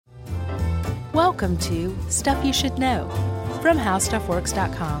Welcome to Stuff You Should Know from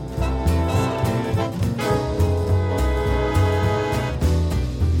HowStuffWorks.com.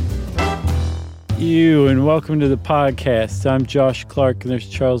 And welcome to the podcast. I'm Josh Clark, and there's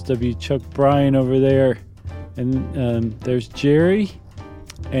Charles W. Chuck Bryan over there, and there's Jerry,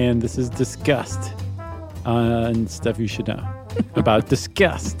 and this is Disgust on Stuff You Should Know about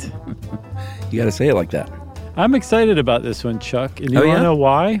disgust. You got to say it like that. I'm excited about this one, Chuck, and you want to know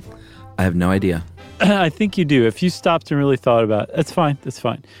why? I have no idea. I think you do. If you stopped and really thought about it, that's fine.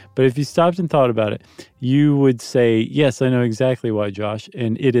 But if you stopped and thought about it, you would say, yes, I know exactly why, Josh,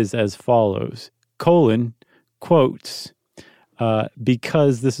 and it is as follows. Quotes,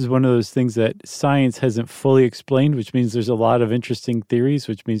 because this is one of those things that science hasn't fully explained, which means there's a lot of interesting theories,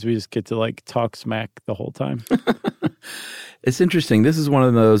 which means we just get to talk smack the whole time. It's interesting. This is one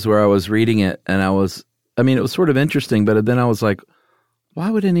of those where I was reading it and it was sort of interesting, but then I was like, why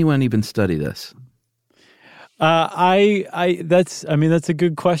would anyone even study this? That's a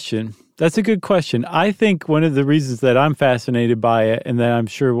good question. That's a good question. I think one of the reasons that I'm fascinated by it, and that I'm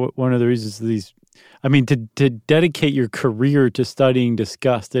sure one of the reasons to dedicate your career to studying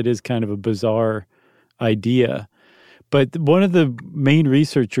disgust, it is kind of a bizarre idea. But one of the main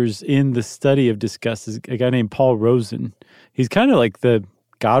researchers in the study of disgust is a guy named Paul Rosen. He's kind of like the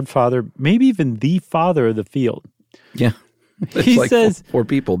godfather, maybe even the father of the field. Yeah. He says four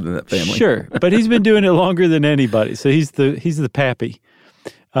people in that family. Sure, but he's been doing it longer than anybody. So he's the pappy,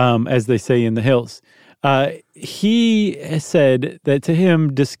 as they say in the hills. He said that to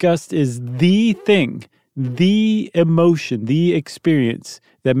him, disgust is the thing, the emotion, the experience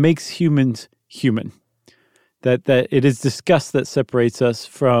that makes humans human. That it is disgust that separates us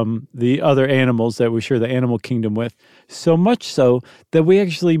from the other animals that we share the animal kingdom with. So much so that we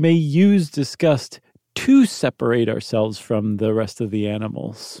actually may use disgust to separate ourselves from the rest of the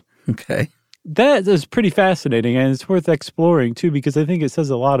animals. Okay. That is pretty fascinating, and it's worth exploring, too, because I think it says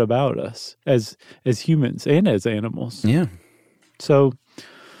a lot about us as humans and as animals. Yeah. So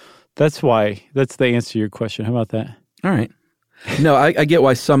that's why. That's the answer to your question. How about that? All right. No, I get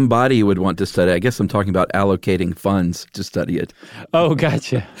why somebody would want to study. I guess I'm talking about allocating funds to study it. Oh,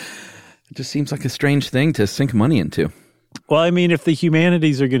 gotcha. It just seems like a strange thing to sink money into. Well, I mean, if the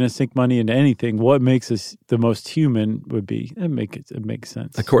humanities are going to sink money into anything, what makes us the most human would be, it makes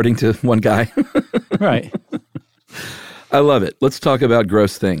sense. According to one guy. Right. I love it. Let's talk about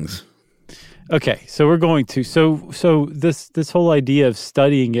gross things. Okay, so we're going to. So this whole idea of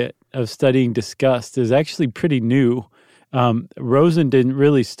studying disgust is actually pretty new. Rosen didn't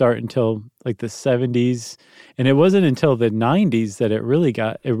really start until like the 70s, and it wasn't until the 90s that it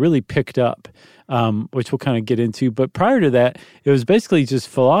really picked up, which we'll kind of get into. But prior to that, it was basically just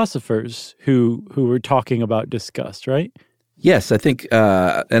philosophers who were talking about disgust, right? Yes, I think,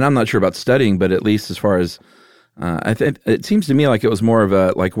 and I'm not sure about studying, but at least as far as, I think it seems to me like it was more of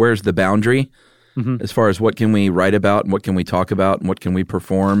a, like, where's the boundary as far as what can we write about and what can we talk about and what can we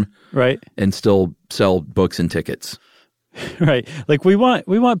perform, right? And still sell books and tickets. Right. Like we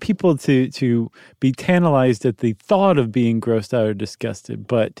want people to be tantalized at the thought of being grossed out or disgusted,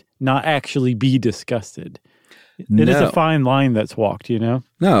 but not actually be disgusted. It is a fine line that's walked, you know?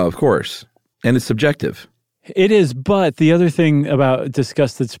 No, of course. And it's subjective. It is, but the other thing about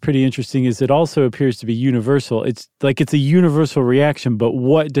disgust that's pretty interesting is it also appears to be universal. It's a universal reaction, but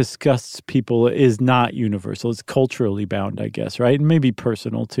what disgusts people is not universal. It's culturally bound, I guess, right? And maybe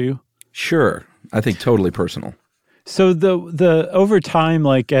personal too. Sure. I think totally personal. So the over time,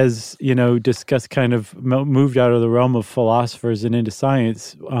 like as you know, disgust kind of moved out of the realm of philosophers and into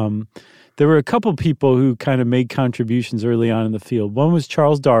science. There were a couple people who kind of made contributions early on in the field. One was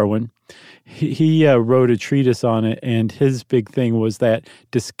Charles Darwin. He wrote a treatise on it, and his big thing was that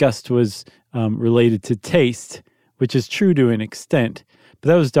disgust was related to taste, which is true to an extent, but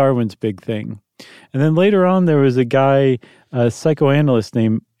that was Darwin's big thing. And then later on, there was a guy, a psychoanalyst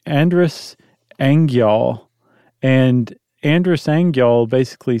named Andras Angyal. And Andras Angyal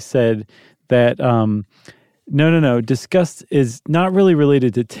basically said that no, disgust is not really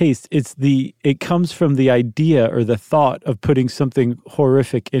related to taste. It comes from the idea or the thought of putting something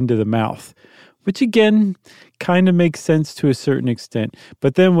horrific into the mouth, which again kind of makes sense to a certain extent.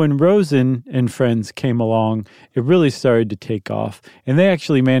 But then when Rosen and friends came along, it really started to take off, and they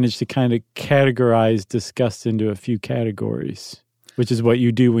actually managed to kind of categorize disgust into a few categories, which is what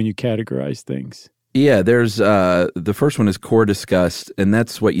you do when you categorize things. Yeah, there's the first one is core disgust, and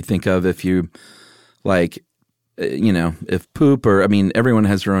that's what you think of if you like, if poop or everyone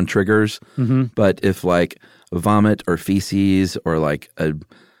has their own triggers, but if like vomit or feces or like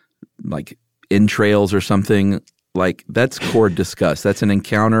entrails or something, like that's core disgust. That's an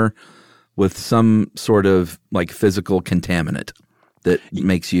encounter with some sort of like physical contaminant that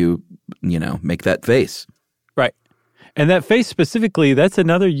makes you, make that face. Right. And that face specifically, that's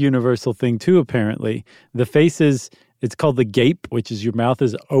another universal thing too, apparently. The face it's called the gape, which is your mouth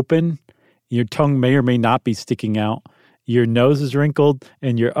is open, your tongue may or may not be sticking out, your nose is wrinkled,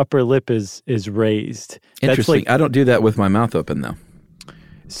 and your upper lip is raised. Interesting. I don't do that with my mouth open, though.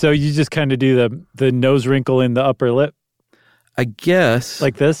 So you just kind of do the nose wrinkle in the upper lip? I guess.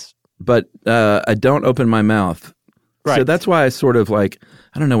 Like this? But I don't open my mouth. Right. So that's why I sort of like,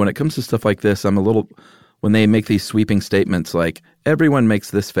 I don't know, when it comes to stuff like this, I'm a little, when they make these sweeping statements like, everyone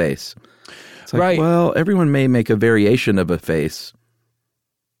makes this face. It's like, right. Well, everyone may make a variation of a face.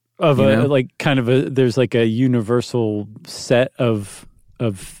 There's like a universal set of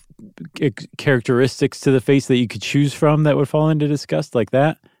characteristics to the face that you could choose from that would fall into disgust like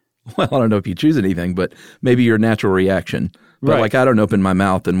that? Well, I don't know if you choose anything, but maybe your natural reaction. But right. like, I don't open my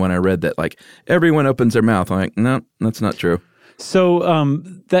mouth. And when I read that, like, everyone opens their mouth, I'm like, no, that's not true. So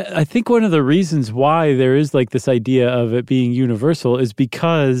that I think one of the reasons why there is like this idea of it being universal is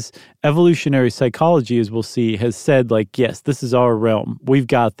because evolutionary psychology, as we'll see, has said like, yes, this is our realm. We've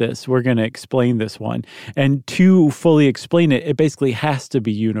got this. We're going to explain this one. And to fully explain it, it basically has to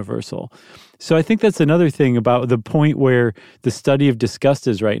be universal. So I think that's another thing about the point where the study of disgust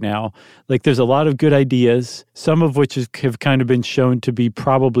is right now. Like there's a lot of good ideas, some of which have kind of been shown to be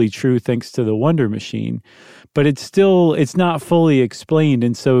probably true thanks to the Wonder Machine. But it's not fully explained.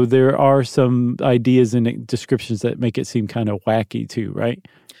 And so there are some ideas and descriptions that make it seem kind of wacky too, right?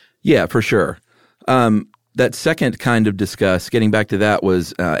 Yeah, for sure. That second kind of disgust, getting back to that,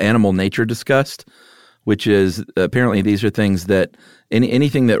 was animal nature disgust, which is apparently these are things that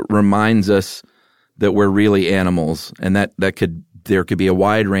anything that reminds us that we're really animals. And there could be a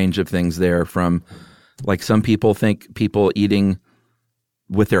wide range of things there, from like some people think people eating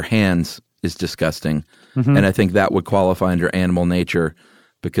with their hands is disgusting. Mm-hmm. And I think that would qualify under animal nature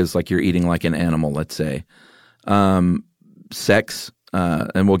because like you're eating like an animal, let's say. Sex,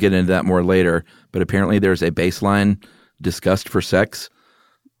 and we'll get into that more later, but apparently there's a baseline disgust for sex,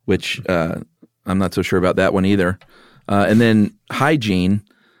 which I'm not so sure about that one either. And then hygiene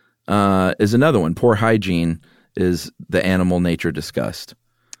is another one. Poor hygiene is the animal nature disgust.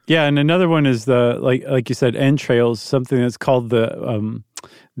 Yeah, and another one is the like you said, entrails, something that's called the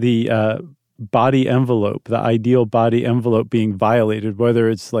body envelope, the ideal body envelope being violated, whether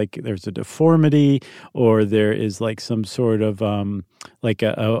it's like there's a deformity or there is like some sort of like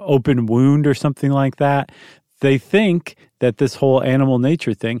a open wound or something like that. They think that this whole animal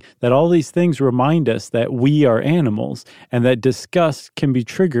nature thing, that all these things remind us that we are animals and that disgust can be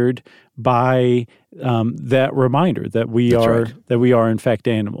triggered by that reminder that we are in fact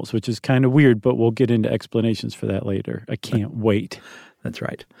animals, which is kind of weird, but we'll get into explanations for that later. I can't wait. That's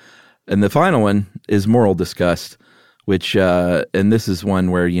right. And the final one is moral disgust, which, and this is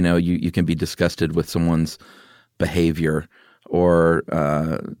one where, you can be disgusted with someone's behavior or,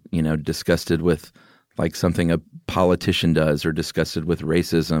 disgusted with like something a politician does, or disgusted with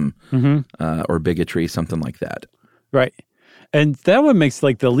racism or bigotry, something like that. Right. And that one makes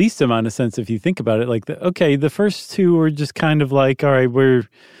like the least amount of sense if you think about it. Like, the first two are just kind of like, all right, we're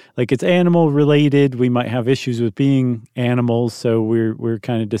like, it's animal related. We might have issues with being animals, so we're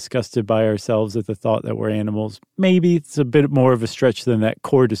kind of disgusted by ourselves at the thought that we're animals. Maybe it's a bit more of a stretch than that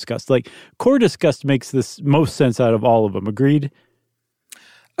core disgust. Like, core disgust makes this most sense out of all of them. Agreed?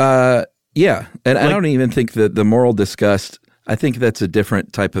 Yeah, and I don't even think that the moral disgust, I think that's a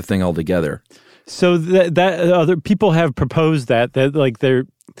different type of thing altogether. So that other people have proposed that like they're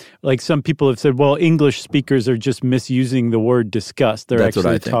like some people have said, well, English speakers are just misusing the word disgust. They're That's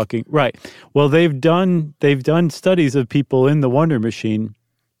actually talking right. Well, they've done studies of people in the Wonder Machine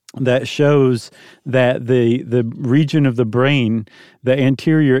that shows that the region of the brain, the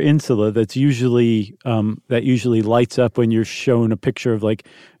anterior insula, that usually lights up when you're shown a picture of like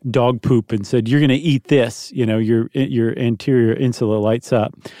dog poop and said you're going to eat this, your anterior insula lights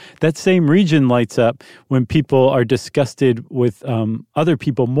up. That same region lights up when people are disgusted with other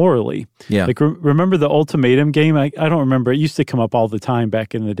people morally. Yeah. Like remember the ultimatum game? I don't remember. It used to come up all the time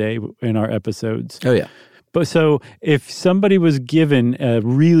back in the day in our episodes. Oh yeah. But so if somebody was given a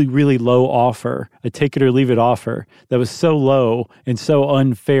really, really low offer, a take it or leave it offer that was so low and so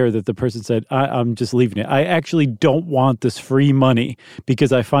unfair that the person said, I'm just leaving it. I actually don't want this free money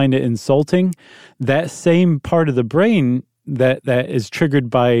because I find it insulting. That same part of the brain that is triggered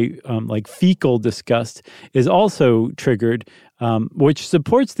by like fecal disgust is also triggered, which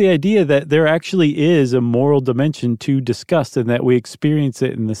supports the idea that there actually is a moral dimension to disgust and that we experience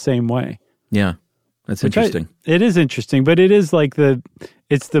it in the same way. Yeah. That's interesting. It is interesting, but it is like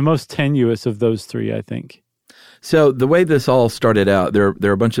It's the most tenuous of those three, I think. So the way this all started out, there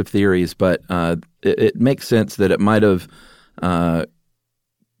are a bunch of theories, but it makes sense that it might have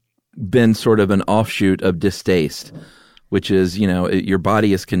been sort of an offshoot of distaste, which is, your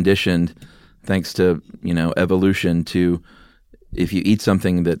body is conditioned, thanks to, evolution, to if you eat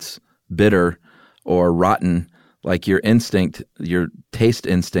something that's bitter or rotten, like your taste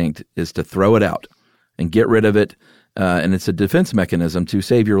instinct is to throw it out and get rid of it, and it's a defense mechanism to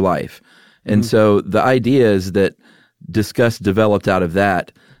save your life. And so the idea is that disgust developed out of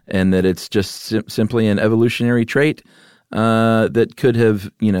that, and that it's just simply an evolutionary trait that could have,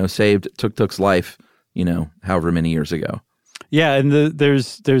 saved Tuk Tuk's life, however many years ago. Yeah, and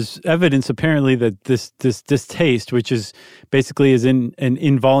there's evidence apparently that this distaste, which is basically an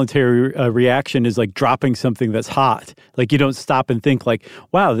involuntary reaction, is like dropping something that's hot. Like you don't stop and think like,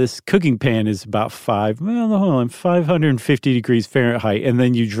 wow, this cooking pan is about 550 degrees Fahrenheit, and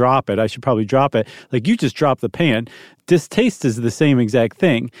then you drop it. I should probably drop it. Like you just drop the pan. Distaste is the same exact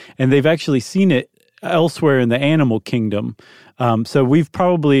thing, and they've actually seen it elsewhere in the animal kingdom. So we've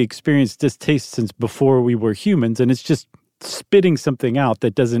probably experienced distaste since before we were humans, and it's just spitting something out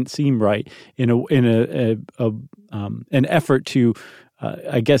that doesn't seem right in an effort to,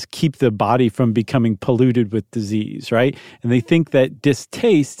 I guess, keep the body from becoming polluted with disease, right? And they think that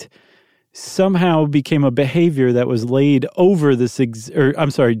distaste somehow became a behavior that was laid over this,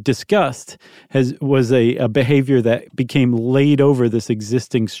 disgust was a behavior that became laid over this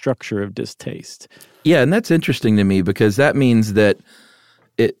existing structure of distaste. Yeah, and that's interesting to me because that means that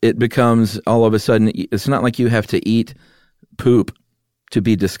it becomes all of a sudden, it's not like you have to eat poop to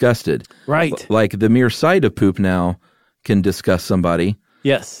be disgusted. Right. Like the mere sight of poop now can disgust somebody.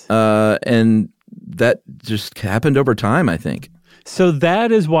 Yes. And that just happened over time, I think. So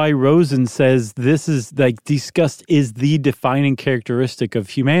that is why Rosen says this is like disgust is the defining characteristic of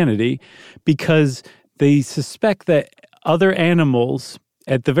humanity, because they suspect that other animals,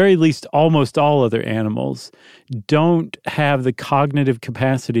 at the very least, almost all other animals, don't have the cognitive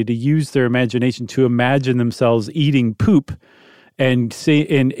capacity to use their imagination to imagine themselves eating poop and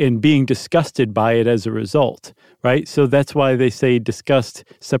being disgusted by it as a result, right? So that's why they say disgust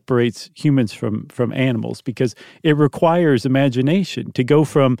separates humans from animals, because it requires imagination to go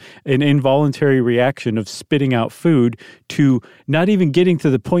from an involuntary reaction of spitting out food to not even getting to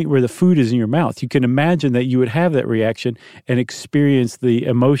the point where the food is in your mouth. You can imagine that you would have that reaction and experience the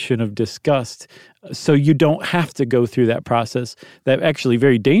emotion of disgust, so you don't have to go through that process, that actually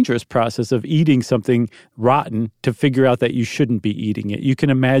very dangerous process of eating something rotten to figure out that you shouldn't be eating it. You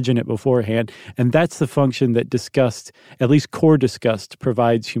can imagine it beforehand, and that's the function that disgust, at least core disgust,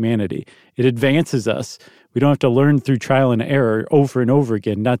 provides humanity. It advances us. We don't have to learn through trial and error over and over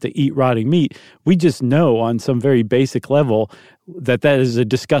again not to eat rotting meat. We just know on some very basic level that is a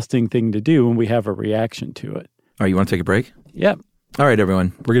disgusting thing to do, and we have a reaction to it. All right, you want to take a break? Yep. All right,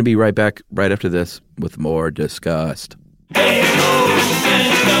 everyone. We're going to be right back right after this with more Disgust.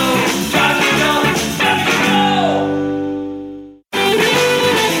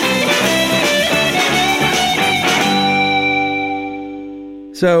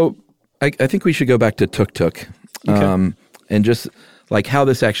 So I think we should go back to Tuk Tuk, and just like how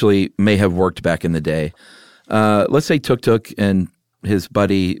this actually may have worked back in the day. Let's say Tuk Tuk and his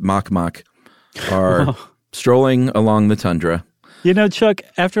buddy Mok Mok are strolling along the tundra. You know, Chuck,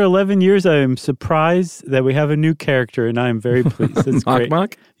 after 11 years, I am surprised that we have a new character, and I am very pleased. It's Mok great.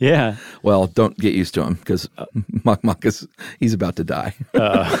 Mok? Yeah. Well, don't get used to him, because Mok Mok he's about to die.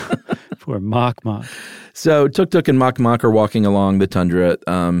 Poor Mok Mok. So Tuk Tuk and Mok Mok are walking along the tundra.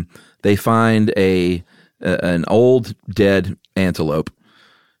 They find an old dead antelope,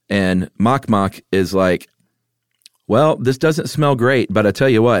 and Mok Mok is like, well, this doesn't smell great, but I tell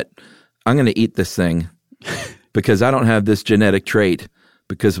you what, I'm going to eat this thing. Because I don't have this genetic trait,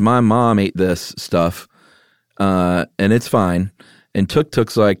 because my mom ate this stuff, and it's fine. And Tuk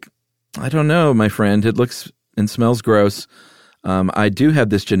Tuk's like, I don't know, my friend. It looks and smells gross. I do have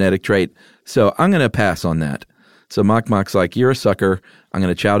this genetic trait, so I'm going to pass on that. So Mok Mok's like, you're a sucker. I'm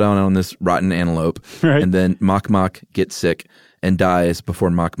going to chow down on this rotten antelope. Right. And then Mok Mok gets sick and dies before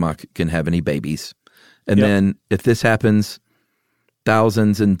Mok Mok can have any babies. And then if this happens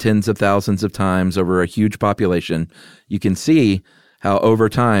thousands and tens of thousands of times over a huge population, you can see how over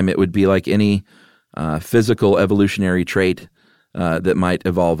time it would be like any physical evolutionary trait that might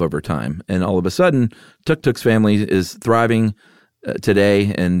evolve over time. And all of a sudden, Tuk Tuk's family is thriving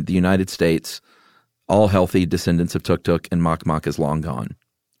today in the United States, all healthy descendants of Tuk Tuk, and Mok Mok is long gone.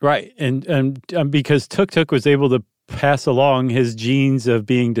 Right. And because Tuk Tuk was able to pass along his genes of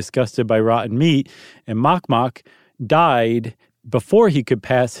being disgusted by rotten meat, and Mok Mok died before he could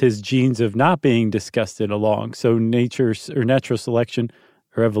pass his genes of not being disgusted along. So natural selection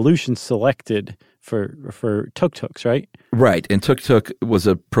or evolution selected for tuk-tuks, right? Right. And tuk-tuk was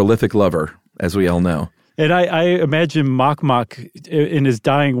a prolific lover, as we all know. And I imagine Mok Mok in his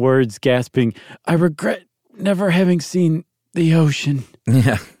dying words gasping, "I regret never having seen the ocean."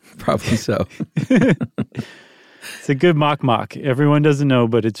 Yeah, probably so. It's a good Mok Mok. Everyone doesn't know,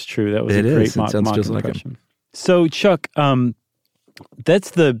 but it's true. That was a great Mok Mok impression. So, Chuck,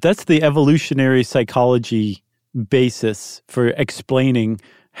 that's the evolutionary psychology basis for explaining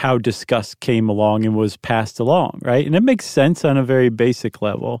how disgust came along and was passed along, right? And it makes sense on a very basic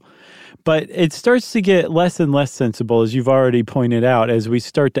level. But it starts to get less and less sensible, as you've already pointed out, as we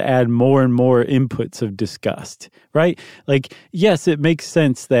start to add more and more inputs of disgust, right? Like, yes, it makes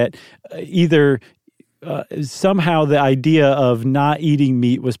sense that either somehow the idea of not eating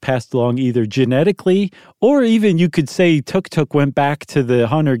meat was passed along either genetically, or even you could say Tuk-Tuk went back to the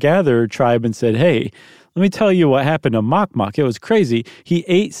hunter-gatherer tribe and said, "Hey, let me tell you what happened to Mok Mok. It was crazy. He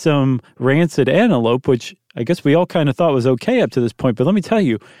ate some rancid antelope," which I guess we all kind of thought was okay up to this point. But let me tell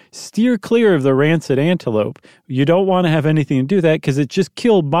you, steer clear of the rancid antelope. You don't want to have anything to do with that because it just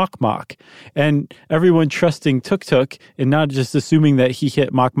killed Mok Mok. And everyone trusting Tuk-Tuk and not just assuming that he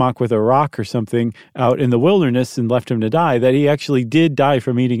hit Mok Mok with a rock or something out in the wilderness and left him to die, that he actually did die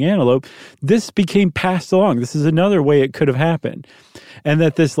from eating antelope. This became passed along. This is another way it could have happened. And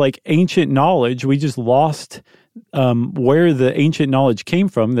that this like ancient knowledge, we just lost where the ancient knowledge came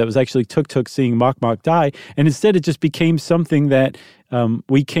from that was actually Tuk-Tuk seeing Mok Mok die. And instead it just became something that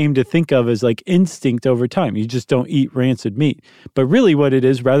we came to think of as like instinct over time. You just don't eat rancid meat. But really what it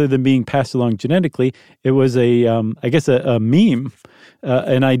is, rather than being passed along genetically, it was a meme,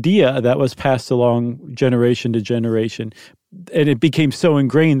 an idea that was passed along generation to generation. And it became so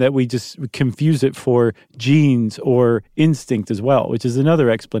ingrained that we just confuse it for genes or instinct as well, which is another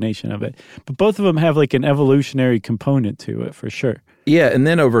explanation of it. But both of them have like an evolutionary component to it for sure. Yeah, and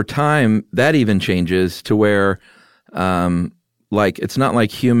then over time, that even changes to where, like, it's not like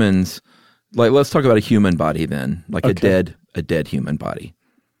humans. Like, let's talk about a human body then, like a dead human body,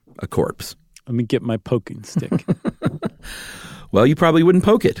 a corpse. Let me get my poking stick. Well, you probably wouldn't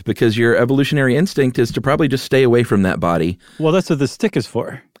poke it because your evolutionary instinct is to probably just stay away from that body. Well, that's what the stick is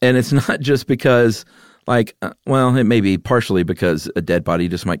for. And it's not just because, like, well, it may be partially because a dead body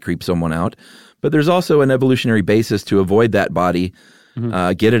just might creep someone out. But there's also an evolutionary basis to avoid that body,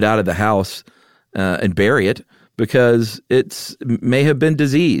 get it out of the house, and bury it because it may have been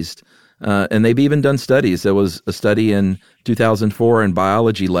diseased. And they've even done studies. There was a study in 2004 in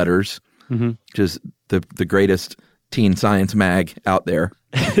Biology Letters, which is the greatest teen science mag out there.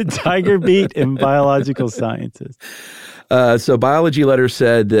 Tiger Beat in biological sciences. So Biology Letters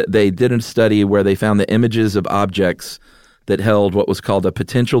said that they did a study where they found the images of objects that held what was called a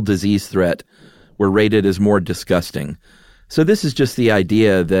potential disease threat were rated as more disgusting. So this is just the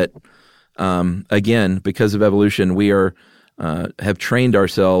idea that, again, because of evolution, we have trained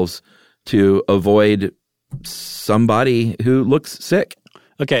ourselves to avoid somebody who looks sick.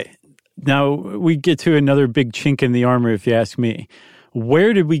 Okay. Now, we get to another big chink in the armor, if you ask me.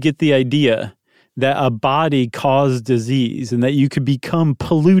 Where did we get the idea that a body caused disease and that you could become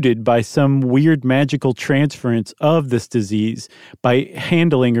polluted by some weird magical transference of this disease by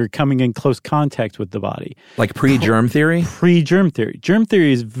handling or coming in close contact with the body? Like pre-germ theory? Pre-germ theory. Germ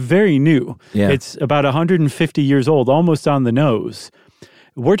theory is very new. Yeah. It's about 150 years old, almost on the nose.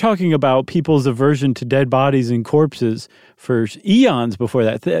 We're talking about people's aversion to dead bodies and corpses for eons before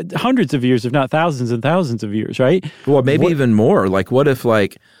that, hundreds of years, if not thousands and thousands of years, right? Well, maybe even more. Like, what if,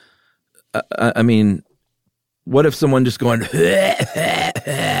 like, what if someone just going,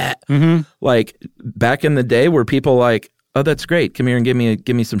 like, back in the day were people like, oh, that's great, come here and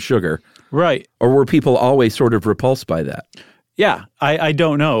give me some sugar. Right. Or were people always sort of repulsed by that? Yeah, I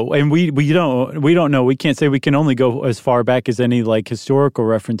don't know. And we don't know. We can't say. We can only go as far back as any like historical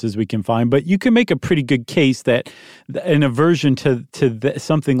references we can find. But you can make a pretty good case that an aversion to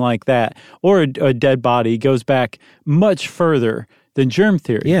something like that or a dead body goes back much further than germ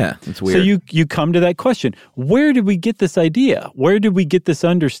theory. Yeah, it's weird. So you come to that question. Where did we get this idea? Where did we get this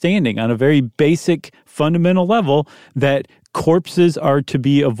understanding on a very basic, fundamental level that corpses are to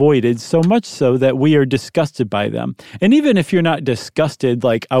be avoided, so much so that we are disgusted by them? And even if you're not disgusted,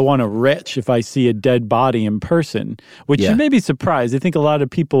 like I want to retch if I see a dead body in person, which you may be surprised. I think a lot of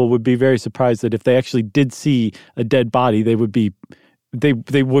people would be very surprised that if they actually did see a dead body, they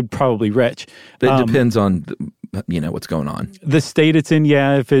would probably retch. It depends on what's going on. The state it's in,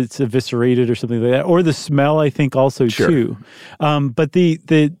 if it's eviscerated or something like that, or the smell, I think also too. But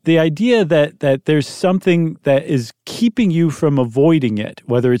the idea that there's something that is keeping you from avoiding it,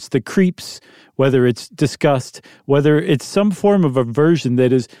 whether it's the creeps, whether it's disgust, whether it's some form of aversion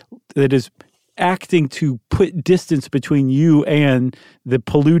that is acting to put distance between you and the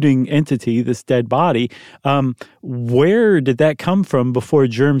polluting entity, this dead body. Where did that come from before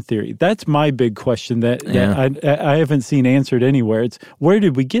germ theory? That's my big question that I haven't seen answered anywhere. It's where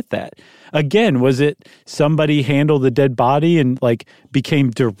did we get that? Again, was it somebody handled the dead body and became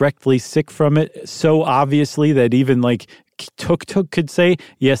directly sick from it so obviously that even Tuk could say,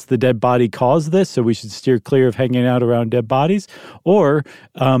 yes, the dead body caused this, so we should steer clear of hanging out around dead bodies? Or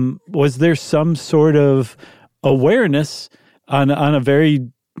was there some sort of awareness on a very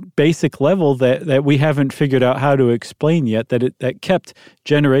basic level that we haven't figured out how to explain yet, that kept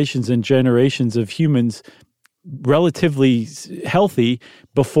generations and generations of humans relatively healthy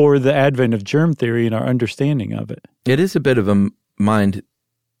before the advent of germ theory and our understanding of it? It is a bit of a mind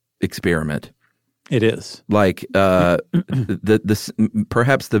experiment. It is. Perhaps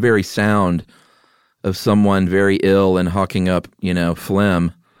the very sound of someone very ill and hawking up,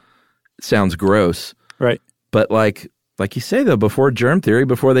 phlegm sounds gross. Right. But like you say though, before germ theory,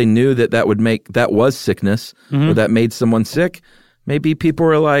 before they knew that was sickness or that made someone sick, maybe people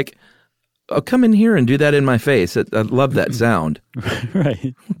were like, "Oh, come in here and do that in my face. I love that sound."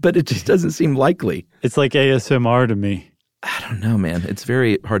 Right. But it just doesn't seem likely. It's like ASMR to me. I don't know, man. It's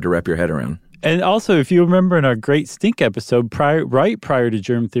very hard to wrap your head around. And also, if you remember in our Great Stink episode, right prior to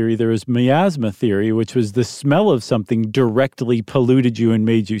germ theory, there was miasma theory, which was the smell of something directly polluted you and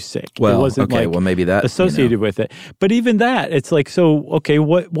made you sick. Well, it wasn't maybe that associated with it. But even that, it's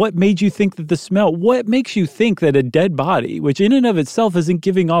what made you think that the smell? What makes you think that a dead body, which in and of itself isn't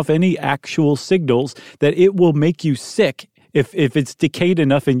giving off any actual signals, that it will make you sick if it's decayed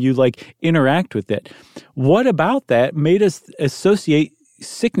enough and you interact with it? What about that made us associate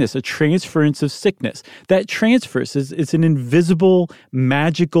sickness, a transference of sickness? That transference it's an invisible,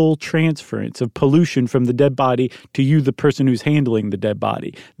 magical transference of pollution from the dead body to you, the person who's handling the dead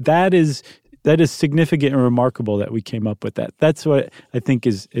body. That is significant and remarkable that we came up with that. That's what I think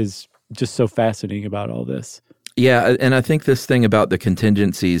is just so fascinating about all this. Yeah, and I think this thing about the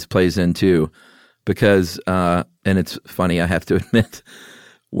contingencies plays in too, because, and it's funny, I have to admit,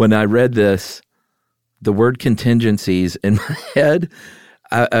 when I read this, the word contingencies in my head,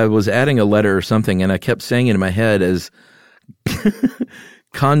 I was adding a letter or something, and I kept saying it in my head as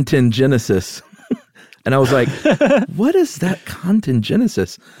contingenesis. And I was like, what is that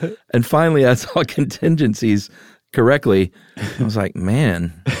contingenesis? And finally, I saw contingencies correctly. I was like,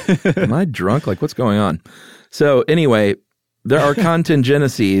 man, am I drunk? What's going on? So anyway, there are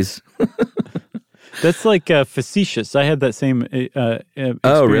contingencies. That's facetious. I had that same experience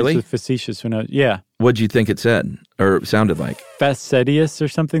really? with facetious when I was, What'd you think it said or sounded like? Fastidious or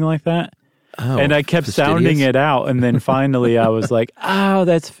something like that. Oh, and I kept sounding it out, and then finally I was like, oh,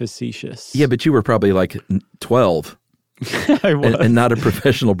 that's facetious. Yeah, but you were probably 12. I was. And not a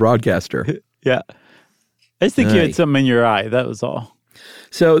professional broadcaster. Yeah. I just think you had something in your eye, that was all.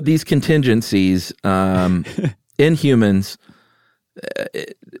 So these contingencies in humans,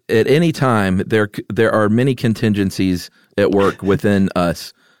 at any time, there are many contingencies at work within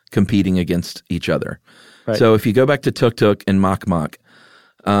us competing against each other. Right. So if you go back to Tuk and Mok, Mok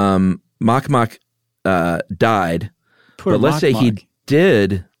died, Poor but let's say he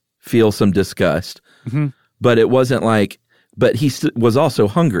did feel some disgust, but it wasn't but he was also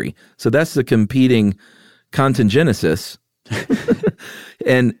hungry. So that's the competing contingencies.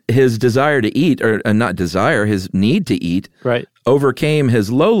 And his desire to eat, or not desire, his need to eat, right, overcame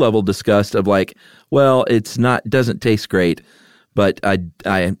his low-level disgust of doesn't taste great, but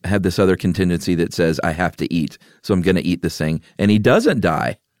I have this other contingency that says I have to eat, so I'm going to eat this thing. And he doesn't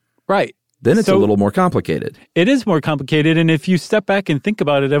die. Right. Then it's a little more complicated. It is more complicated, and if you step back and think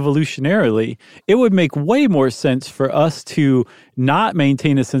about it evolutionarily, it would make way more sense for us to not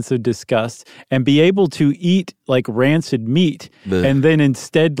maintain a sense of disgust and be able to eat rancid meat, and then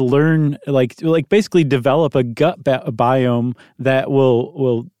instead learn basically develop a gut biome that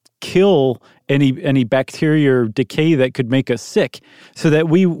will kill any bacteria or decay that could make us sick, so that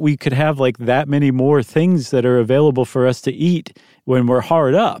we could have that many more things that are available for us to eat when we're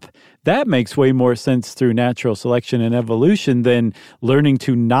hard up. That makes way more sense through natural selection and evolution than learning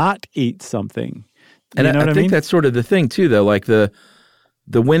to not eat something. And I think that's sort of the thing too, though.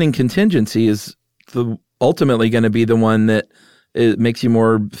 The winning contingency is ultimately going to be the one that makes you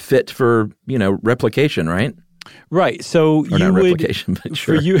more fit for replication, right? Right. So Or you not would replication, but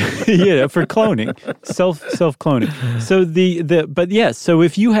sure. for you, yeah, for cloning, self cloning. So but yes. So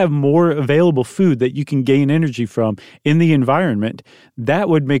if you have more available food that you can gain energy from in the environment, that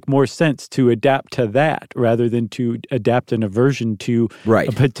would make more sense to adapt to that rather than to adapt an aversion to Right.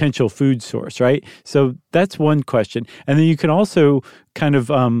 a potential food source. Right. So that's one question, and then you can also kind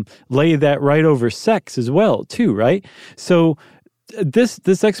of lay that right over sex as well, too. Right. So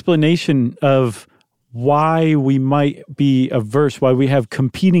this explanation of why we might be averse, why we have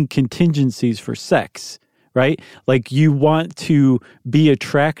competing contingencies for sex, right? Like you want to be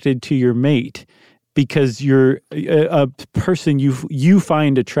attracted to your mate because you're a person you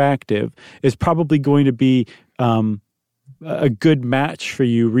find attractive is probably going to be a good match for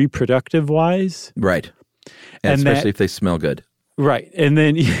you reproductive wise. Right. And especially if they smell good. Right. And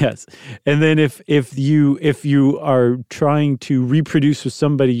then yes. And then if you are trying to reproduce with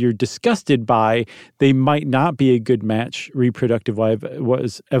somebody you're disgusted by, they might not be a good match reproductive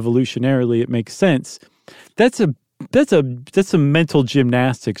wise evolutionarily. It makes sense. That's some mental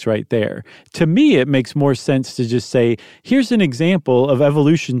gymnastics right there. To me, it makes more sense to just say, here's an example of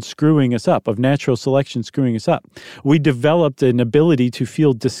evolution screwing us up, of natural selection screwing us up. We developed an ability to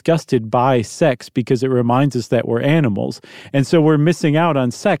feel disgusted by sex because it reminds us that we're animals. And so we're missing out on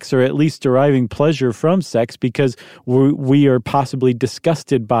sex, or at least deriving pleasure from sex, because we are possibly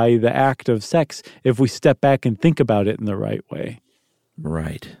disgusted by the act of sex if we step back and think about it in the right way.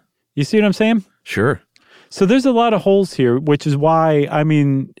 Right. You see what I'm saying? Sure. So there's a lot of holes here, which is why, I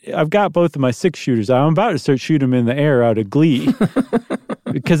mean, I've got both of my 6-shooters. I'm about to start shooting them in the air out of glee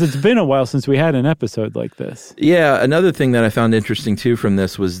because it's been a while since we had an episode like this. Yeah, another thing that I found interesting too from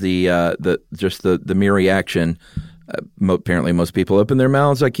this was the mere reaction. Apparently, most people open their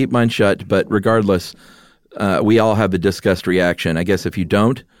mouths. I keep mine shut. But regardless, we all have a disgust reaction. I guess if you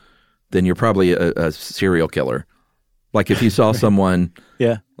don't, then you're probably a serial killer. Like if you saw someone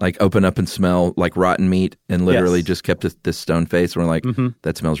like open up and smell like rotten meat and literally just kept this stone face, and we're like,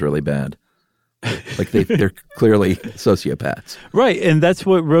 that smells really bad. Like they're clearly sociopaths. Right. And that's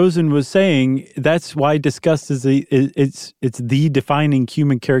what Rosen was saying. That's why disgust is it's the defining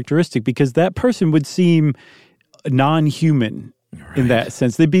human characteristic, because that person would seem non-human in that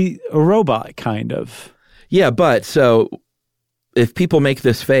sense. They'd be a robot kind of. Yeah, but so if people make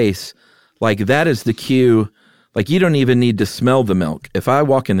this face, like that is the cue. Like, you don't even need to smell the milk. If I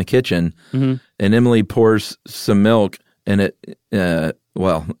walk in the kitchen and Emily pours some milk and I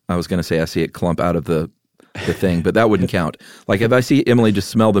was going to say I see it clump out of the thing, but that wouldn't count. Like, if I see Emily just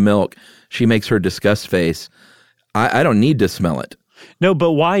smell the milk, she makes her disgust face. I don't need to smell it. No,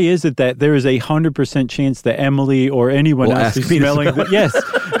 but why is it that there is 100% chance that Emily or anyone else is smelling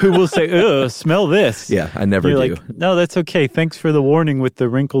who will say, "Ugh, smell this"? Yeah, I never do. Like, no, that's okay. Thanks for the warning with the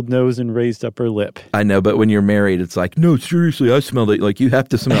wrinkled nose and raised upper lip. I know, but when you're married, it's like, no, seriously, I smelled it. Like, you have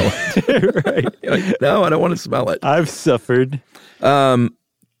to smell it. Right. Like, no, I don't want to smell it. I've suffered.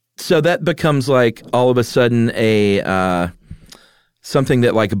 So that becomes like all of a sudden something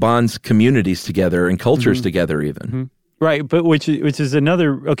that like bonds communities together and cultures together even. Mm-hmm. Right, but which is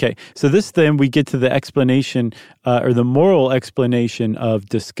another, okay, so then we get to the explanation or the moral explanation of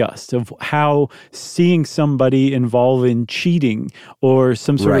disgust, of how seeing somebody involved in cheating or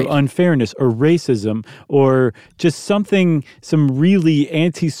some sort of unfairness or racism or just some really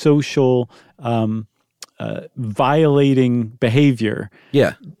antisocial violating behavior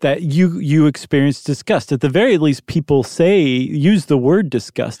that you experience disgust. At the very least, people use the word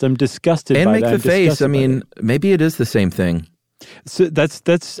disgust. I'm disgusted by that. And make the face. I mean, maybe it is the same thing. So that's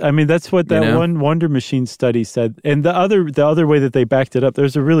what that one Wonder Machine study said. And the other way that they backed it up,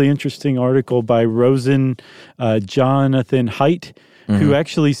 there's a really interesting article by Rosen, Jonathan Haidt, who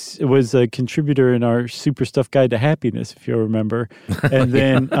actually was a contributor in our Super Stuff Guide to Happiness, if you'll remember. And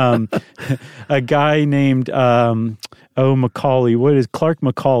then a guy named Macaulay. What is Clark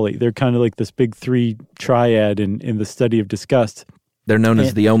Macaulay? They're kind of like this big three triad in the study of disgust. They're known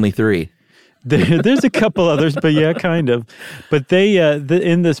as the only three. There's a couple others, but yeah, kind of. But they,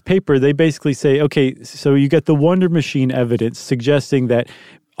 in this paper, they basically say, okay, so you get the Wonder Machine evidence suggesting that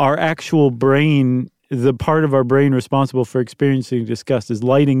our actual brain, the part of our brain responsible for experiencing disgust, is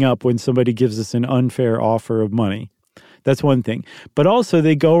lighting up when somebody gives us an unfair offer of money. That's one thing. But also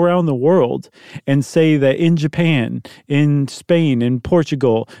they go around the world and say that in Japan, in Spain, in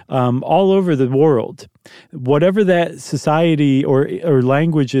Portugal, all over the world, whatever that society or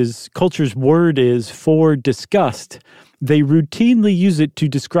culture's word is for disgust, they routinely use it to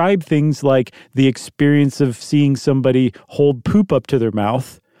describe things like the experience of seeing somebody hold poop up to their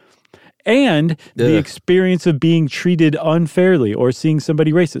mouth, and the Ugh. experience of being treated unfairly or seeing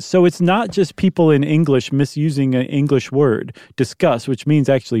somebody racist. So it's not just people in English misusing an English word, disgust, which means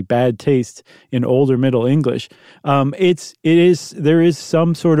actually bad taste in Old or Middle English. There is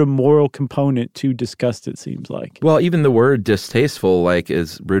some sort of moral component to disgust, it seems like. Well, even the word distasteful, like,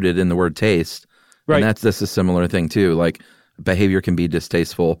 is rooted in the word taste. Right. And that's a similar thing, too. Like, behavior can be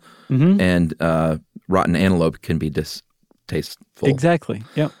distasteful, and rotten antelope can be distasteful. Exactly,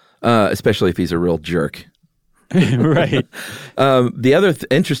 yeah. Especially if he's a real jerk. Right. The other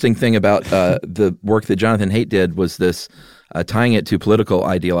interesting thing about the work that Jonathan Haidt did was this, tying it to political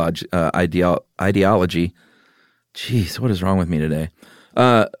ideology. Jeez, what is wrong with me today?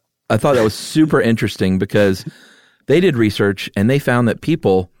 I thought that was super interesting because they did research and they found that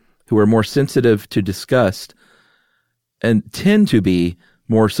people who are more sensitive to disgust and tend to be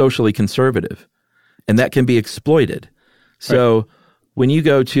more socially conservative, and that can be exploited. So right. When you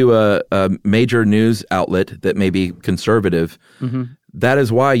go to a major news outlet that may be conservative, that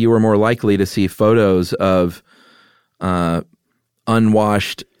is why you are more likely to see photos of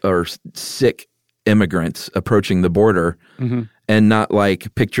unwashed or sick immigrants approaching the border, and not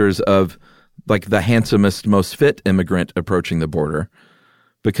like pictures of like the handsomest, most fit immigrant approaching the border,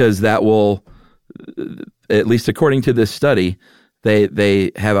 because that will, at least according to this study,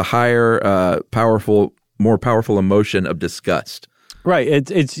 they have a higher, more powerful emotion of disgust. Right.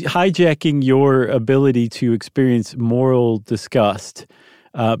 It's hijacking your ability to experience moral disgust,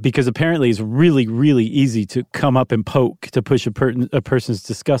 because apparently it's really, really easy to come up and poke, to push a person's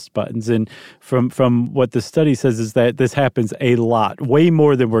disgust buttons. And from what the study says is that this happens a lot, way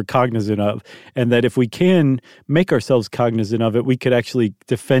more than we're cognizant of. And that if we can make ourselves cognizant of it, we could actually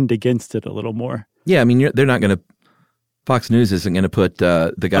defend against it a little more. Yeah, I mean, they're not going to, Fox News isn't going to put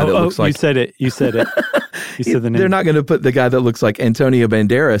the guy that looks like... You said it. You said it. You said the name. They're not going to put the guy that looks like Antonio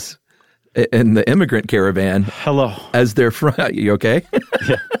Banderas in the immigrant caravan. Hello. As their front... You okay?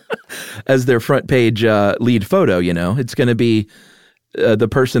 Yeah. As their front page lead photo, you know. It's going to be the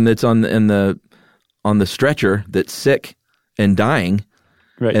person that's on the stretcher that's sick and dying.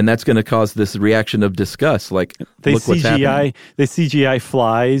 Right. And that's going to cause this reaction of disgust. Like, look what's happening. They CGI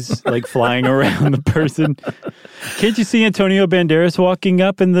flies, like flying around the person. Can't you see Antonio Banderas walking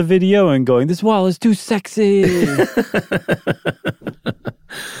up in the video and going, "This wall is too sexy"?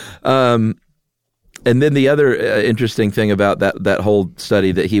 And then the other interesting thing about that whole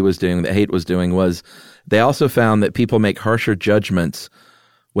study that Haidt was doing, was they also found that people make harsher judgments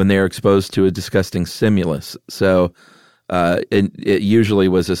when they are exposed to a disgusting stimulus. So it usually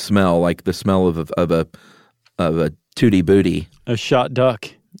was a smell, like the smell of a tootie booty, a shot duck.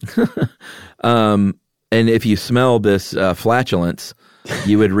 And if you smell this flatulence,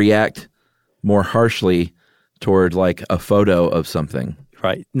 you would react more harshly toward like a photo of something.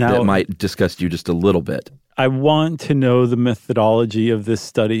 Right. Now, that might disgust you just a little bit. I want to know the methodology of this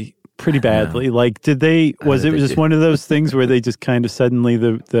study pretty badly. Like, was it just one of those things where they just kind of suddenly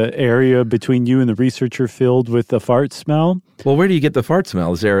the area between you and the researcher filled with the fart smell? Well, where do you get the fart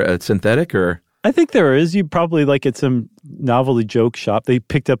smell? Is there a synthetic or? I think there is. You probably like at some novelty joke shop. They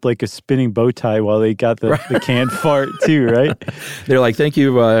picked up like a spinning bow tie while they got the canned fart too, right? They're like, "Thank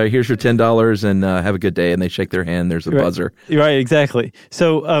you. Here's your $10 and have a good day." And they shake their hand. There's a buzzer. Right. Exactly.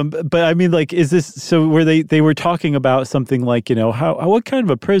 So, but I mean, like, is this so? Where they were talking about something like, you know, what kind of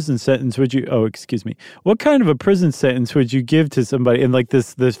a prison sentence would you? Oh, excuse me. What kind of a prison sentence would you give to somebody? And like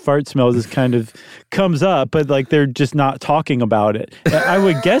this fart smell just kind of comes up, but like they're just not talking about it. I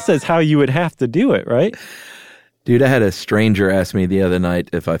would guess that's how you would have to do it, right? Dude, I had a stranger ask me the other night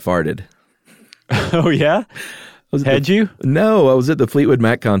if I farted. Oh, yeah? Had you? No, I was at the Fleetwood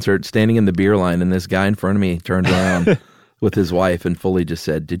Mac concert standing in the beer line, and this guy in front of me turned around with his wife and fully just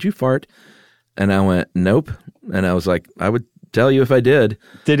said, "Did you fart?" And I went, "Nope." And I was like, "I would tell you if I did."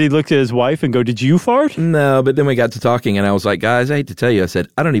 Did he look at his wife and go, "Did you fart?" No, but then we got to talking, and I was like, "Guys, I hate to tell you," I said,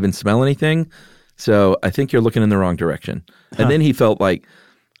 "I don't even smell anything, so I think you're looking in the wrong direction." And then he felt like,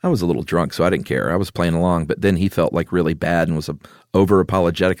 I was a little drunk, so I didn't care. I was playing along, but then he felt like really bad and was over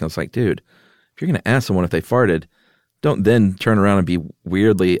apologetic. And I was like, "Dude, if you're going to ask someone if they farted, don't then turn around and be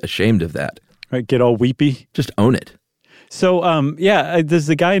weirdly ashamed of that. Right? Get all weepy. Just own it." So, does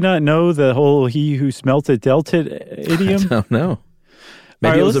the guy not know the whole "he who smelt it dealt it" idiom? I don't know.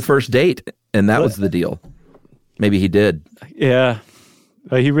 Maybe it was a first date, and that was the deal. Maybe he did. Yeah.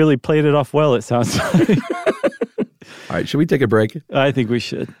 He really played it off well, it sounds like. All right, should we take a break? I think we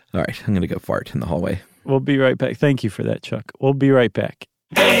should. All right, I'm going to go fart in the hallway. We'll be right back. Thank you for that, Chuck. We'll be right back.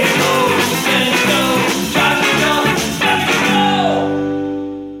 Hey,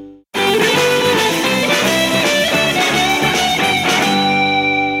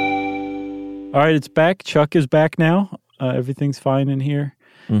 All right, it's back. Chuck is back now. Everything's fine in here,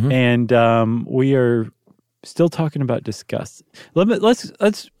 and we are still talking about disgust. Let's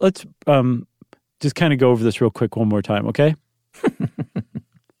just kind of go over this real quick one more time, okay?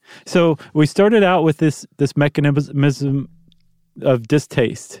 So we started out with this mechanism of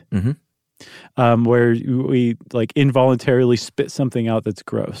distaste, where we like involuntarily spit something out that's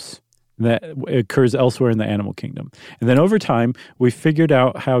gross. That occurs elsewhere in the animal kingdom. And then over time, we figured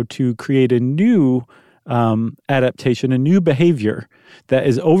out how to create a new adaptation, a new behavior that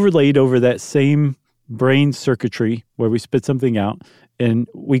is overlaid over that same brain circuitry where we spit something out, and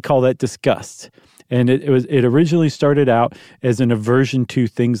we call that disgust. And it originally started out as an aversion to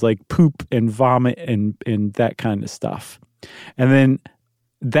things like poop and vomit and that kind of stuff. And then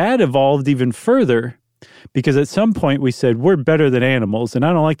that evolved even further, because at some point we said, we're better than animals, and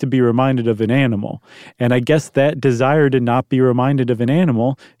I don't like to be reminded of an animal. And I guess that desire to not be reminded of an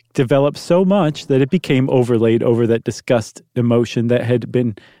animal developed so much that it became overlaid over that disgust emotion that had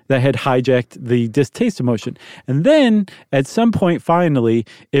hijacked the distaste emotion. And then at some point, finally,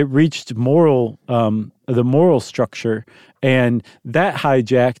 it reached the moral structure, and that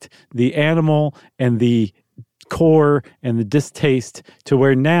hijacked the animal and the core and the distaste to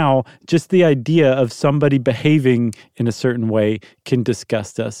where now just the idea of somebody behaving in a certain way can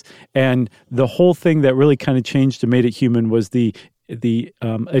disgust us. And the whole thing that really kind of changed and made it human was the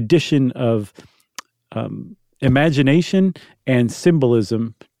addition of imagination and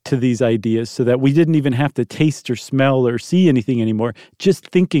symbolism to these ideas, so that we didn't even have to taste or smell or see anything anymore. Just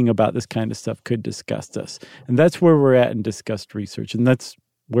thinking about this kind of stuff could disgust us. And that's where we're at in disgust research. And that's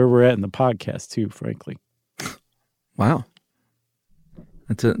where we're at in the podcast too, frankly. Wow.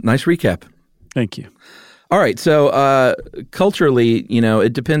 That's a nice recap. Thank you. All right. So culturally,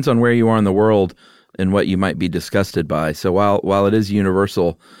 it depends on where you are in the world and what you might be disgusted by. So while it is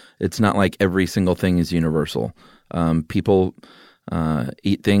universal, it's not like every single thing is universal. People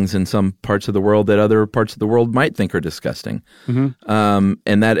eat things in some parts of the world that other parts of the world might think are disgusting.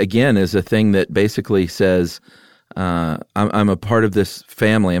 And that, again, is a thing that basically says, I'm a part of this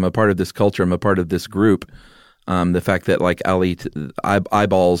family. I'm a part of this culture. I'm a part of this group. The fact that like I'll eat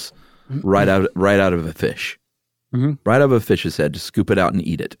eyeballs right out of a fish, right out of a fish's head, just scoop it out and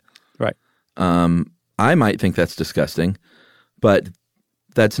eat it. Right. I might think that's disgusting, but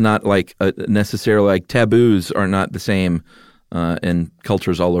that's not like necessarily like taboos are not the same in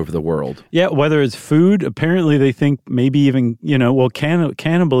cultures all over the world. Yeah, whether it's food, apparently they think maybe even,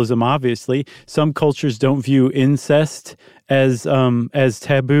 cannibalism, obviously. Some cultures don't view incest as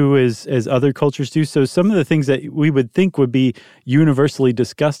taboo as other cultures do. So some of the things that we would think would be universally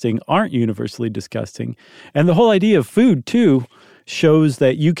disgusting aren't universally disgusting. And the whole idea of food, too, shows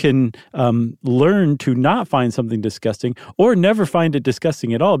that you can learn to not find something disgusting or never find it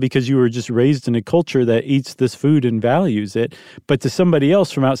disgusting at all because you were just raised in a culture that eats this food and values it. But to somebody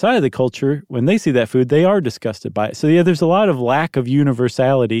else from outside of the culture, when they see that food, they are disgusted by it. So yeah, there's a lot of lack of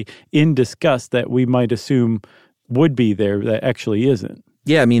universality in disgust that we might assume would be there that actually isn't.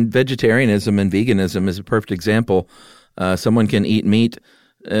 Yeah, I mean, vegetarianism and veganism is a perfect example. Someone can eat meat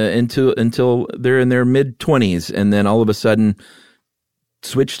until they're in their mid-20s, and then all of a sudden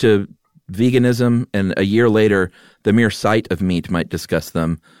switch to veganism, and a year later, the mere sight of meat might disgust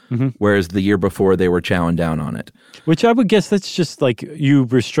them, whereas the year before they were chowing down on it. Which I would guess that's just like you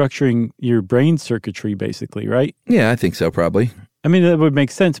restructuring your brain circuitry, basically, right? Yeah, I think so, probably. I mean, that would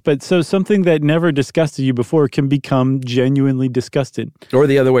make sense. But so something that never disgusted you before can become genuinely disgusted. Or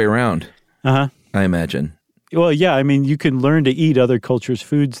the other way around, I imagine. Well, yeah, I mean, you can learn to eat other cultures'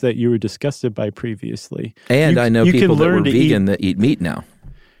 foods that you were disgusted by previously. And I know people that were vegan that eat meat now.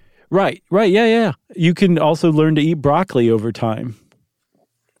 Right, yeah. You can also learn to eat broccoli over time.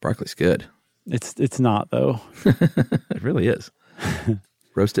 Broccoli's good. It's not, though. It really is.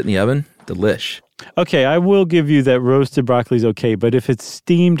 Roast it in the oven, delish. Okay, I will give you that roasted broccoli is okay, but if it's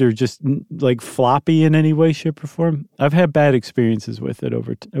steamed or just like floppy in any way, shape, or form, I've had bad experiences with it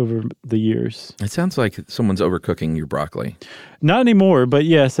over the years. It sounds like someone's overcooking your broccoli. Not anymore, but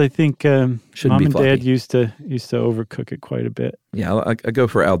yes, I think Mom and floppy. Dad used to overcook it quite a bit. Yeah, I go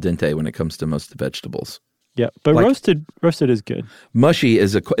for al dente when it comes to most vegetables. Yeah, but like, roasted is good. Mushy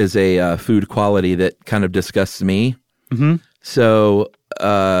is a food quality that kind of disgusts me. So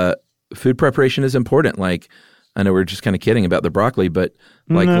food preparation is important. Like, I know we're just kind of kidding about the broccoli, but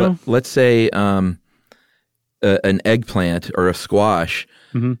like let's say an eggplant or a squash.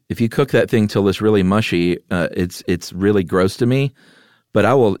 If you cook that thing till it's really mushy, it's really gross to me. But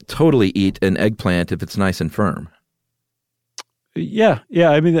I will totally eat an eggplant if it's nice and firm. Yeah.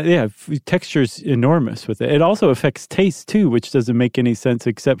 I mean, texture is enormous with it. It also affects taste too, which doesn't make any sense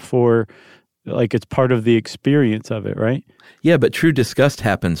except for like it's part of the experience of it, right? Yeah, but true disgust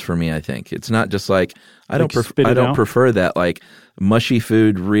happens for me, I think. It's not just like I don't out? prefer that. Like mushy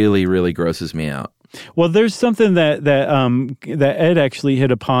food really, really grosses me out. Well, there's something that Ed actually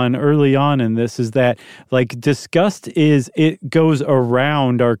hit upon early on in this, is that like disgust it goes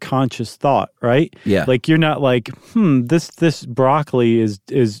around our conscious thought, right? Yeah. Like you're not like, this broccoli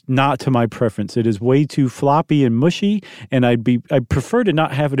is not to my preference. It is way too floppy and mushy, and I'd prefer to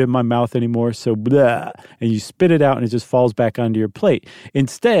not have it in my mouth anymore. So blah, and you spit it out, and it just falls back onto your plate.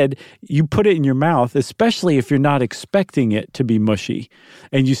 Instead, you put it in your mouth, especially if you're not expecting it to be mushy,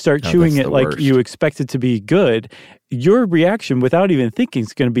 and you start chewing it like you expect it to be good. Your reaction, without even thinking,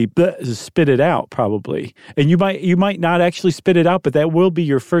 is going to be spit it out, probably. And you might not actually spit it out, but that will be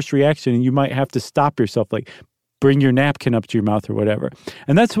your first reaction, and you might have to stop yourself, like bring your napkin up to your mouth or whatever.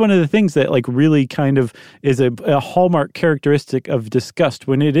 And that's one of the things that like really kind of is a hallmark characteristic of disgust.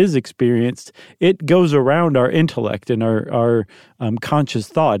 When it is experienced, it goes around our intellect and our conscious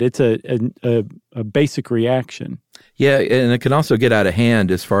thought. It's a basic reaction. Yeah, and it can also get out of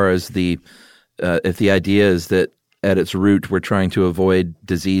hand as far as if the idea is that at its root we're trying to avoid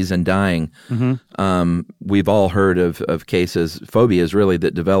disease and dying. We've all heard of cases, phobias really,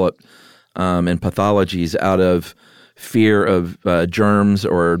 that develop and pathologies out of fear of germs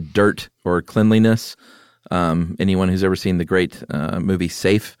or dirt or cleanliness. Anyone who's ever seen the great movie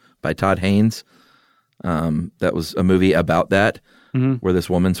Safe by Todd Haynes, that was a movie about that, where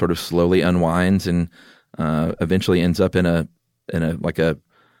this woman sort of slowly unwinds and eventually ends up in a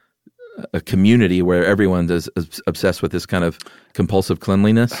community where everyone is obsessed with this kind of compulsive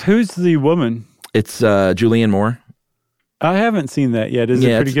cleanliness. Who's the woman? It's Julianne Moore. I haven't seen that yet. Is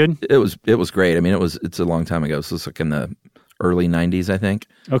it pretty good? It was great. I mean, it's a long time ago. So it's like in the early 90s, I think.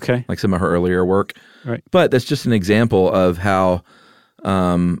 Okay. Like some of her earlier work. Right. But that's just an example of how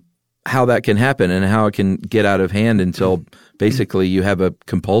that can happen and how it can get out of hand until basically you have a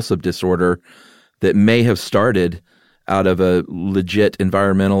compulsive disorder that may have started out of a legit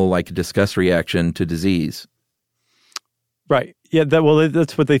environmental like disgust reaction to disease. Right. Yeah.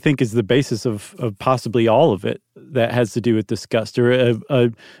 That's what they think is the basis of possibly all of it that has to do with disgust, or a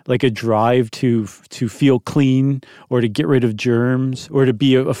drive to feel clean, or to get rid of germs, or to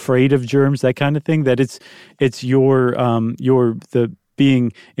be afraid of germs, that kind of thing. That it's your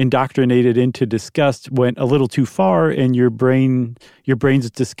being indoctrinated into disgust went a little too far, and your brain's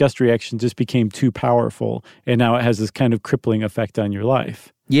disgust reaction just became too powerful, and now it has this kind of crippling effect on your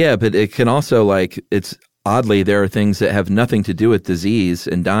life. Yeah, but it can also oddly, there are things that have nothing to do with disease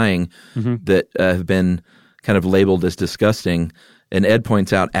and dying that have been kind of labeled as disgusting. And Ed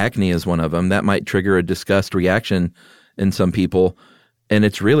points out acne is one of them. That might trigger a disgust reaction in some people, and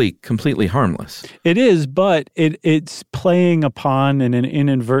it's really completely harmless. It is, but it's playing upon, in an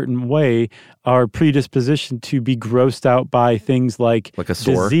inadvertent way, our predisposition to be grossed out by things like a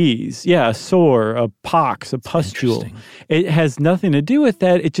sore? Disease. Yeah, a sore, a pox, a pustule. It has nothing to do with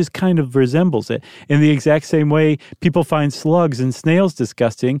that. It just kind of resembles it. In the exact same way, people find slugs and snails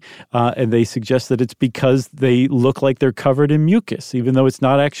disgusting, and they suggest that it's because they look like they're covered in mucus. Even though it's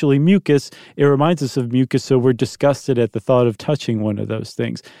not actually mucus, it reminds us of mucus, so we're disgusted at the thought of touching one of those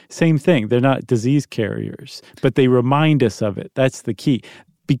things. Same thing. They're not disease carriers, but they remind us of it. That's the key.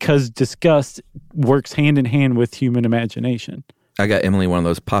 Because disgust works hand in hand with human imagination. I got Emily one of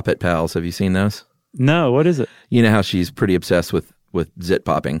those Pop-It Pals. Have you seen those? No, what is it? You know how she's pretty obsessed with zit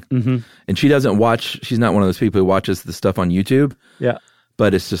popping. Mm-hmm. And she's not one of those people who watches the stuff on YouTube. Yeah.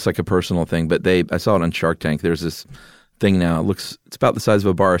 But it's just like a personal thing. But I saw it on Shark Tank. There's this thing now. It's about the size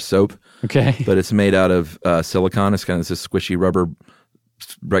of a bar of soap. Okay. But it's made out of silicone. It's kind of this squishy rubber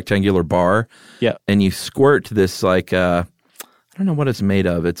rectangular bar. Yeah. And you squirt this I don't know what it's made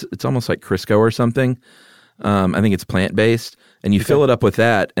of. It's almost like Crisco or something. I think it's plant-based. And you fill it up with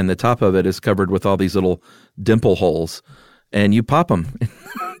that, and the top of it is covered with all these little dimple holes. And you pop them.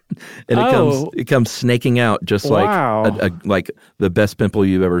 And it comes snaking out just like the best pimple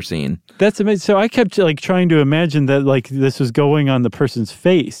you've ever seen. That's amazing. So I kept trying to imagine that this was going on the person's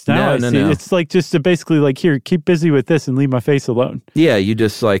face. Now I see. It's just to basically here, keep busy with this and leave my face alone. Yeah, you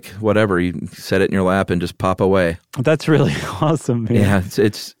just whatever. You set it in your lap and just pop away. That's really awesome, man. Yeah,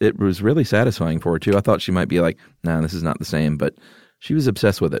 it was really satisfying for her too. I thought she might be nah, this is not the same, but she was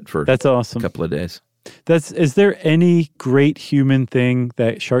obsessed with it for That's awesome. A couple of days. Is there any great human thing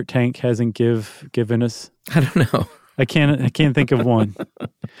that Shark Tank hasn't given us? I don't know. I can't think of one.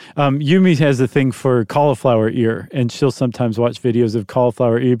 Yumi has a thing for cauliflower ear, and she'll sometimes watch videos of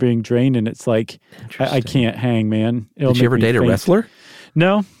cauliflower ear being drained, and it's I can't hang, man. Did you ever date a wrestler?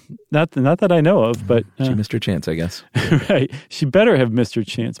 No, Not that I know of, but she missed her chance, I guess. Right. She better have missed her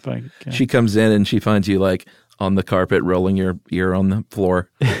chance by God. She comes in and she finds you like on the carpet, rolling your ear on the floor.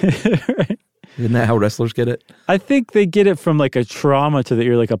 Right. Isn't that how wrestlers get it? I think they get it from like a trauma to the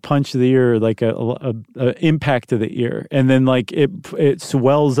ear, like a punch to the ear, or like a impact to the ear, and then like it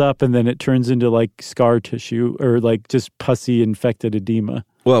swells up, and then it turns into like scar tissue or like just pussy infected edema.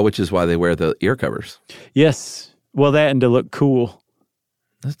 Well, which is why they wear the ear covers. Yes. Well, that and to look cool.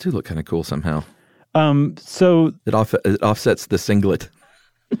 Those do look kind of cool somehow. So it offsets the singlet.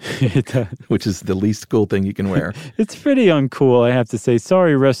 It does. Which is the least cool thing you can wear. It's pretty uncool, I have to say.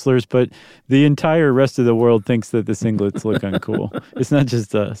 Sorry, wrestlers, but the entire rest of the world thinks that the singlets look uncool. It's not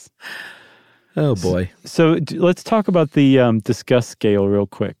just us. Oh, boy. So let's talk about the disgust scale real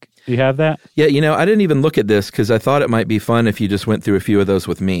quick. Do you have that? Yeah, I didn't even look at this because I thought it might be fun if you just went through a few of those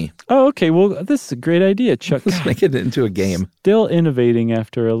with me. Oh, okay. Well, this is a great idea, Chuck. Let's make it into a game. Still innovating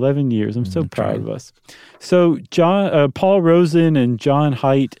after 11 years. I'm so proud of us. So Paul Rosen and John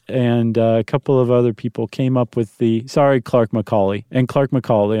Haidt and a couple of other people came up with Clark McCauley. And Clark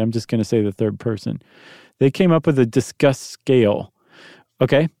McCauley, I'm just going to say the third person. They came up with a disgust scale.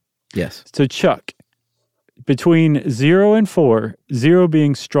 Okay? Yes. So Chuck, between 0 and 4, 0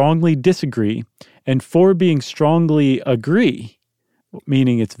 being strongly disagree and 4 being strongly agree,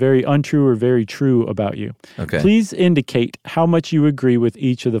 meaning it's very untrue or very true about you. Okay. Please indicate how much you agree with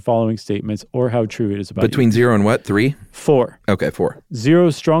each of the following statements or how true it is about Between you. 0 and what? 3? 4. Okay, 4. 0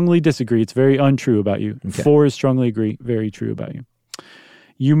 strongly disagree. It's very untrue about you. Okay. 4 is strongly agree. Very true about you.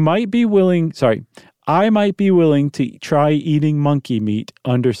 I might be willing to try eating monkey meat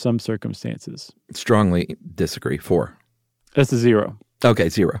under some circumstances. Strongly disagree. 4. That's a 0. Okay,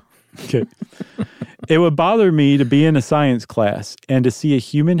 0. Okay. It would bother me to be in a science class and to see a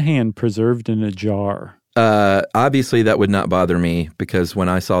human hand preserved in a jar. Obviously, that would not bother me because when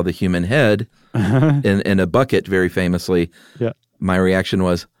I saw the human head in a bucket, very famously, my reaction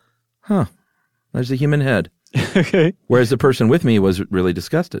was, there's a human head. Okay. Whereas the person with me was really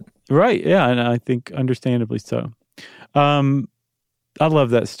disgusted. Right. Yeah. And I think understandably so. I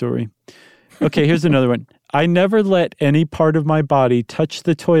love that story. Okay. Here's another one. I never let any part of my body touch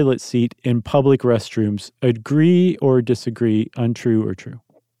the toilet seat in public restrooms. Agree or disagree, untrue or true?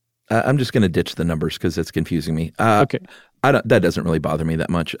 I'm just going to ditch the numbers because it's confusing me. Okay. That doesn't really bother me that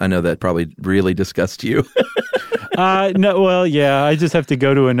much. I know that probably really disgusts you. No. Well, yeah. I just have to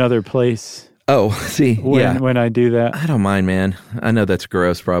go to another place. Oh, see, when I do that. I don't mind, man. I know that's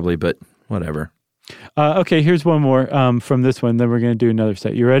gross probably, but whatever. Okay, here's one more from this one. Then we're going to do another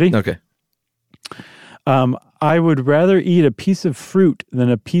set. You ready? Okay. I would rather eat a piece of fruit than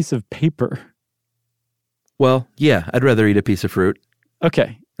a piece of paper. Well, yeah, I'd rather eat a piece of fruit.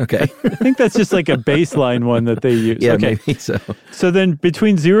 Okay. I think that's just like a baseline one that they use. Yeah, okay. Maybe so. So then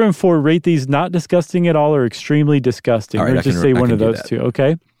between 0 and 4, rate these not disgusting at all or extremely disgusting. All right, or just say one of those two,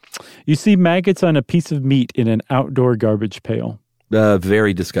 okay? You see maggots on a piece of meat in an outdoor garbage pail.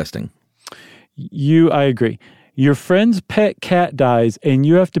 Very disgusting. I agree. Your friend's pet cat dies and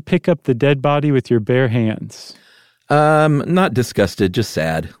you have to pick up the dead body with your bare hands. Not disgusted, just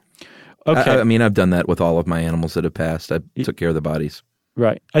sad. Okay. I mean, I've done that with all of my animals that have passed. I took care of the bodies.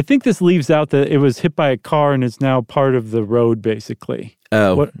 Right. I think this leaves out that it was hit by a car and is now part of the road, basically.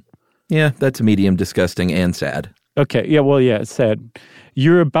 Oh, yeah, that's medium disgusting and sad. Okay. Yeah, well, yeah, it's sad.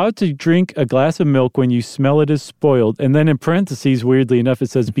 You're about to drink a glass of milk when you smell it as spoiled. And then in parentheses, weirdly enough, it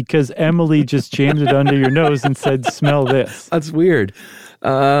says, because Emily just jammed it under your nose and said, smell this. That's weird.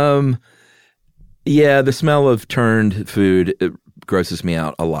 Yeah, the smell of turned food grosses me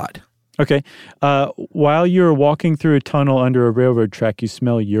out a lot. Okay. While you're walking through a tunnel under a railroad track, you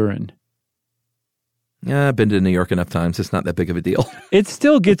smell urine. Yeah, I've been to New York enough times. It's not that big of a deal. It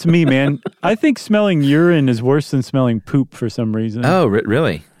still gets me, man. I think smelling urine is worse than smelling poop for some reason. Oh,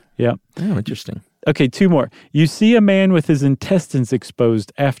 really? Yeah. Oh, interesting. Okay, 2 more. You see a man with his intestines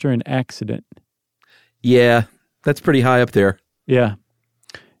exposed after an accident. Yeah, that's pretty high up there. Yeah.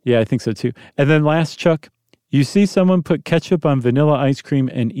 Yeah, I think so too. And then last, Chuck, you see someone put ketchup on vanilla ice cream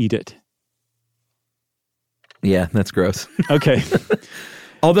and eat it. Yeah, that's gross. Okay.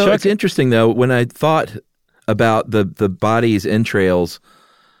 Although Chuck, it's interesting, though, when I thought about the body's entrails,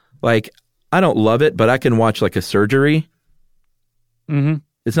 like, I don't love it, but I can watch, like, a surgery. Mm-hmm.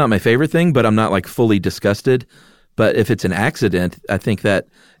 It's not my favorite thing, but I'm not, like, fully disgusted. But if it's an accident, I think that,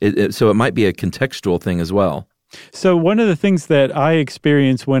 so it might be a contextual thing as well. So one of the things that I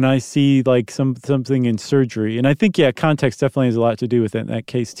experience when I see like something in surgery, and I think, yeah, context definitely has a lot to do with it in that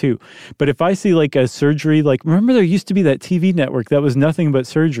case too. But if I see like a surgery, like remember there used to be that TV network that was nothing but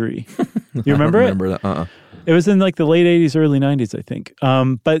surgery. You remember it? I don't remember that. It was in like the late 80s, early 90s, I think.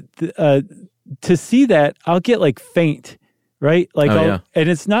 But to see that, I'll get like faint, right? Like, and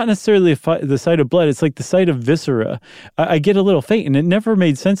it's not necessarily the sight of blood. It's like the sight of viscera. I get a little faint, and it never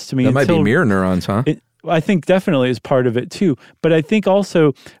made sense to me. That might be mirror neurons, huh? I think definitely is part of it too. But I think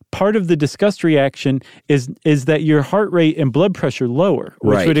also part of the disgust reaction is that your heart rate and blood pressure lower,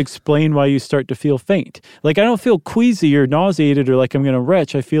 which would explain why you start to feel faint. Like I don't feel queasy or nauseated or like I'm going to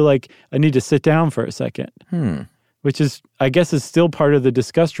retch. I feel like I need to sit down for a second, which is, I guess, is still part of the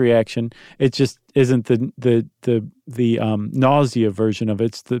disgust reaction. It just isn't the nausea version of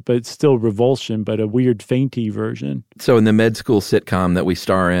it. But it's still revulsion, but a weird fainty version. So in the med school sitcom that we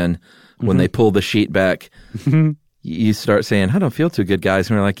star in, when they pull the sheet back, you start saying, I don't feel too good, guys.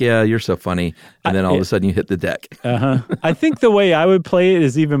 And we're like, yeah, you're so funny. And then all of a sudden you hit the deck. I think the way I would play it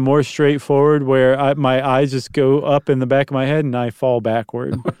is even more straightforward, where my eyes just go up in the back of my head and I fall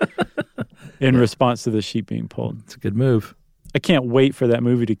backward in response to the sheet being pulled. It's a good move. I can't wait for that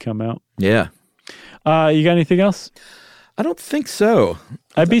movie to come out. Yeah. You got anything else? I don't think so.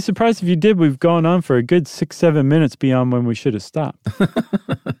 I'd be surprised if you did. We've gone on for a good 6-7 minutes beyond when we should have stopped.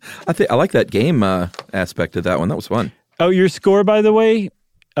 I like that game aspect of that one. That was fun. Oh, your score, by the way,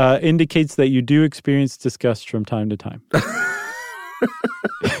 indicates that you do experience disgust from time to time.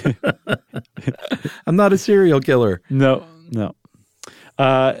 I'm not a serial killer. No.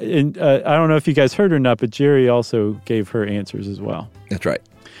 And I don't know if you guys heard or not, but Jerry also gave her answers as well. That's right.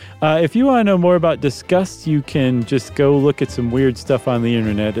 If you want to know more about disgust, you can just go look at some weird stuff on the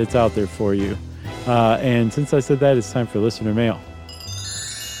internet. It's out there for you. And since I said that, it's time for listener mail.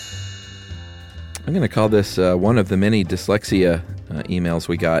 I'm going to call this one of the many dyslexia emails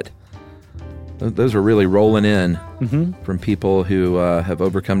we got. Those are really rolling in from people who have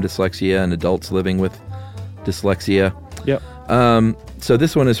overcome dyslexia and adults living with dyslexia. Yep. So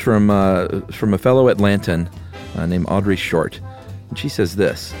this one is from a fellow Atlantan named Audrey Short. And she says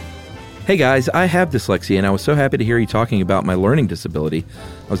this. Hey guys, I have dyslexia and I was so happy to hear you talking about my learning disability.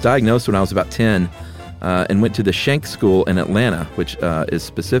 I was diagnosed when I was about 10 and went to the Schenck School in Atlanta, which is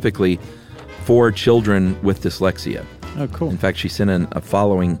specifically for children with dyslexia. Oh, cool. In fact, she sent in a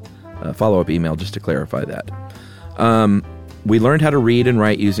follow-up email just to clarify that. We learned how to read and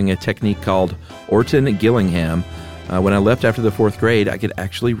write using a technique called Orton-Gillingham. When I left after the 4th grade, I could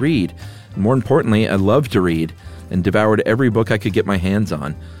actually read. And more importantly, I loved to read and devoured every book I could get my hands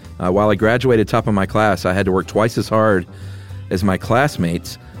on. While I graduated top of my class, I had to work twice as hard as my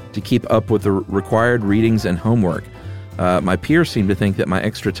classmates to keep up with the required readings and homework. My peers seemed to think that my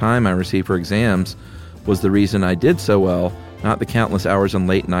extra time I received for exams was the reason I did so well, not the countless hours and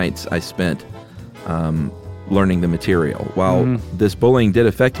late nights I spent learning the material. While this bullying did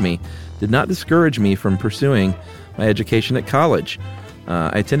affect me, it did not discourage me from pursuing my education at college.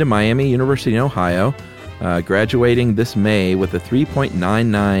 I attended Miami University in Ohio, graduating this May with a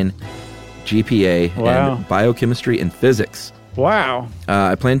 3.99 GPA in biochemistry and physics. Wow.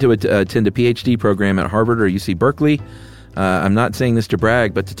 I plan to attend a PhD program at Harvard or UC Berkeley. I'm not saying this to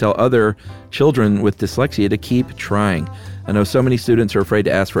brag, but to tell other children with dyslexia to keep trying. I know so many students are afraid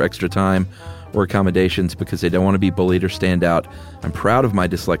to ask for extra time or accommodations because they don't want to be bullied or stand out. I'm proud of my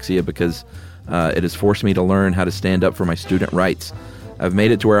dyslexia because it has forced me to learn how to stand up for my student rights. I've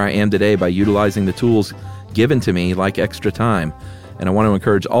made it to where I am today by utilizing the tools given to me, like extra time. And I want to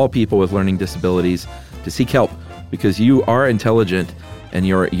encourage all people with learning disabilities to seek help because you are intelligent and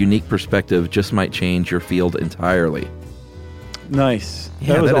your unique perspective just might change your field entirely. Nice.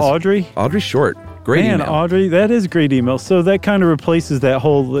 Yeah, that was Audrey? Audrey Short. Great email. Audrey, that is great email. So that kind of replaces that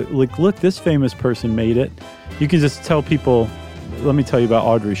whole, like, look, this famous person made it. You can just tell people, let me tell you about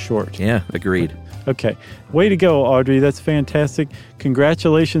Audrey Short. Yeah, agreed. Okay. Way to go, Audrey. That's fantastic.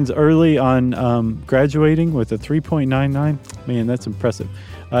 Congratulations early on graduating with a 3.99. Man, that's impressive.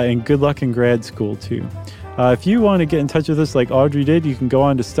 And good luck in grad school, too. If you want to get in touch with us like Audrey did, you can go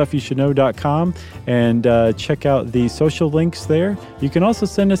on to stuffyoushouldknow.com and check out the social links there. You can also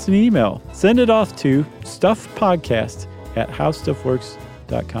send us an email. Send it off to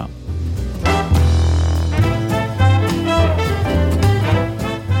stuffpodcast@howstuffworks.com.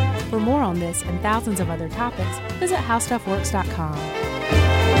 For more on this and thousands of other topics, visit howstuffworks.com.